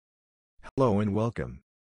Hello and welcome.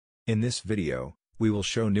 In this video, we will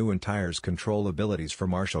show new entires control abilities for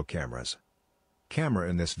Marshall cameras. Camera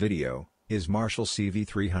in this video is Marshall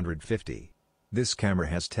CV350. This camera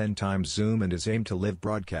has 10 times zoom and is aimed to live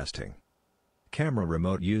broadcasting. Camera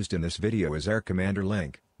remote used in this video is Air Commander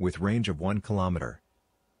link, with range of 1 km.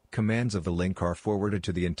 Commands of the link are forwarded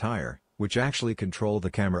to the entire, which actually control the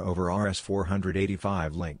camera over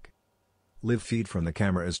RS485 link. Live feed from the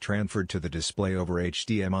camera is transferred to the display over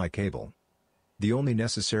HDMI cable. The only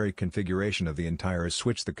necessary configuration of the entire is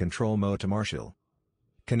switch the control mode to Marshall.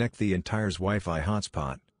 Connect the entire's Wi-Fi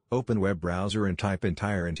hotspot, open web browser and type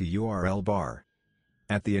entire into URL bar.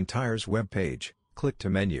 At the entire's web page, click to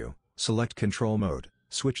menu, select control mode,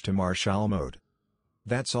 switch to Marshall mode.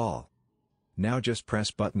 That's all. Now just press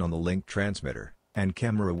button on the link transmitter, and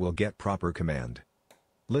camera will get proper command.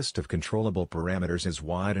 List of controllable parameters is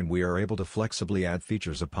wide and we are able to flexibly add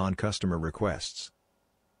features upon customer requests.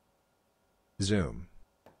 Zoom.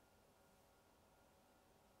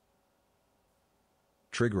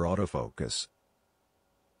 Trigger autofocus.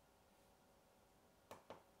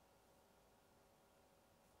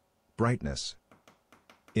 Brightness.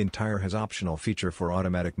 Entire has optional feature for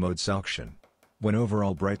automatic mode selection. When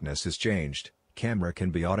overall brightness is changed, camera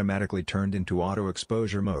can be automatically turned into auto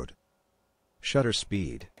exposure mode. Shutter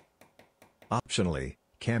speed. Optionally,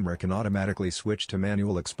 camera can automatically switch to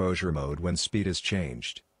manual exposure mode when speed is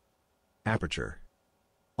changed. Aperture.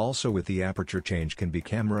 Also with the aperture change can be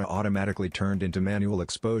camera automatically turned into manual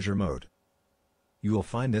exposure mode. You will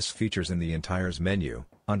find this features in the entire's menu,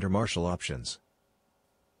 under Marshall options.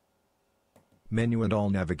 Menu and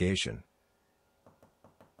all navigation.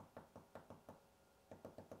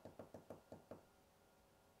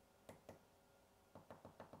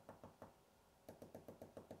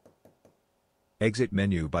 Exit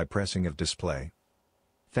menu by pressing of display.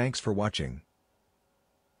 Thanks for watching.